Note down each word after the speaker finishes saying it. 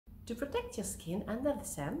To protect your skin under the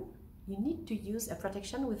sun, you need to use a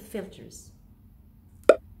protection with filters.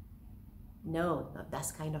 No, not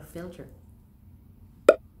that kind of filter.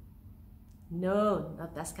 No,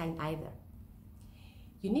 not that kind either.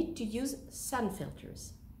 You need to use sun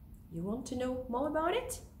filters. You want to know more about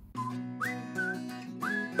it?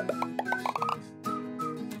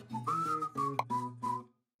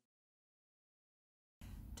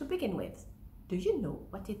 To begin with, do you know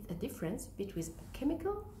what is the difference between a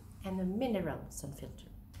chemical and a mineral sun filter?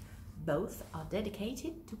 Both are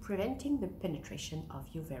dedicated to preventing the penetration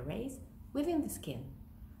of UV rays within the skin,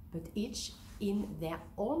 but each in their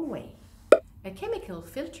own way. A chemical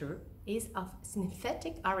filter is of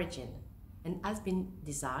synthetic origin and has been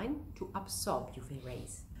designed to absorb UV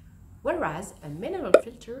rays, whereas a mineral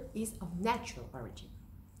filter is of natural origin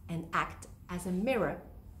and acts as a mirror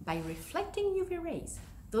by reflecting UV rays.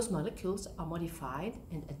 Those molecules are modified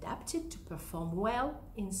and adapted to perform well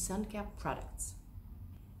in sun care products.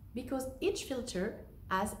 Because each filter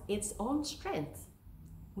has its own strength,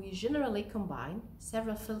 we generally combine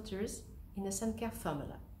several filters in a sun care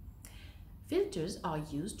formula. Filters are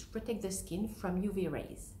used to protect the skin from UV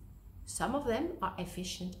rays. Some of them are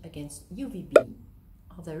efficient against UVB,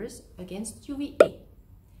 others against UVA.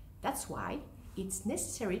 That's why it's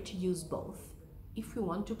necessary to use both if we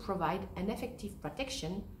want to provide an effective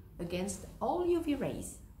protection against all UV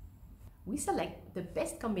rays. We select the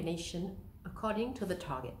best combination according to the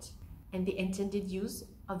target and the intended use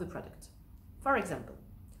of the product. For example,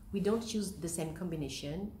 we don't use the same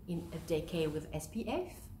combination in a daycare with SPF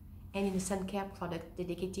and in a sun care product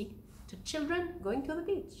dedicated to children going to the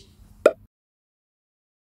beach.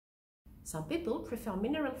 Some people prefer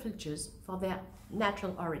mineral filters for their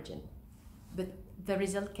natural origin, but the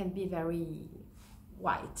result can be very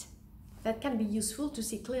white. That can be useful to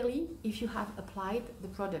see clearly if you have applied the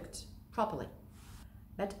product properly.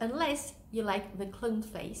 But unless you like the clone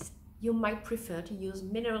face, you might prefer to use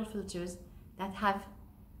mineral filters that have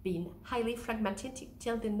been highly fragmented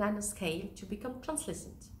till the nanoscale to become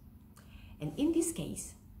translucent. And in this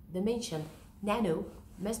case, the mention nano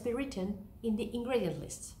must be written in the ingredient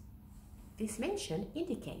list. This mention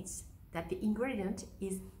indicates that the ingredient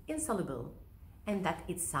is insoluble and that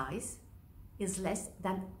its size is less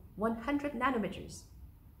than 100 nanometers,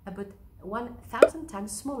 about 1,000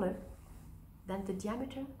 times smaller than the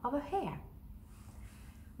diameter of a hair.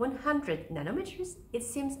 100 nanometers, it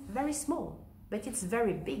seems very small, but it's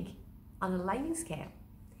very big on a lighting scale.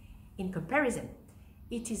 In comparison,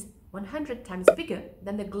 it is 100 times bigger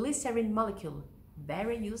than the glycerin molecule,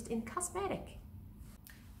 very used in cosmetic.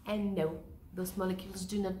 And no, those molecules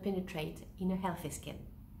do not penetrate in a healthy skin.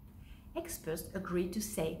 Experts agree to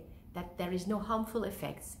say that there is no harmful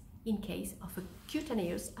effects in case of a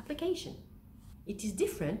cutaneous application. It is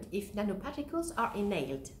different if nanoparticles are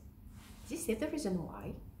inhaled. This is the reason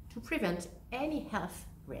why, to prevent any health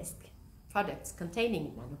risk, products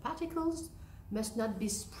containing nanoparticles must not be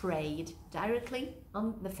sprayed directly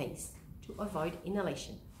on the face to avoid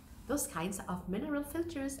inhalation. Those kinds of mineral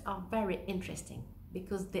filters are very interesting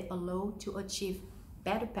because they allow to achieve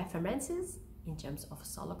better performances in terms of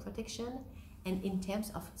solar protection and in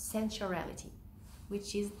terms of sensuality,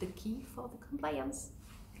 which is the key for the compliance.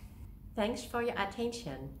 Thanks for your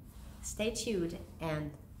attention. Stay tuned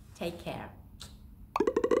and take care.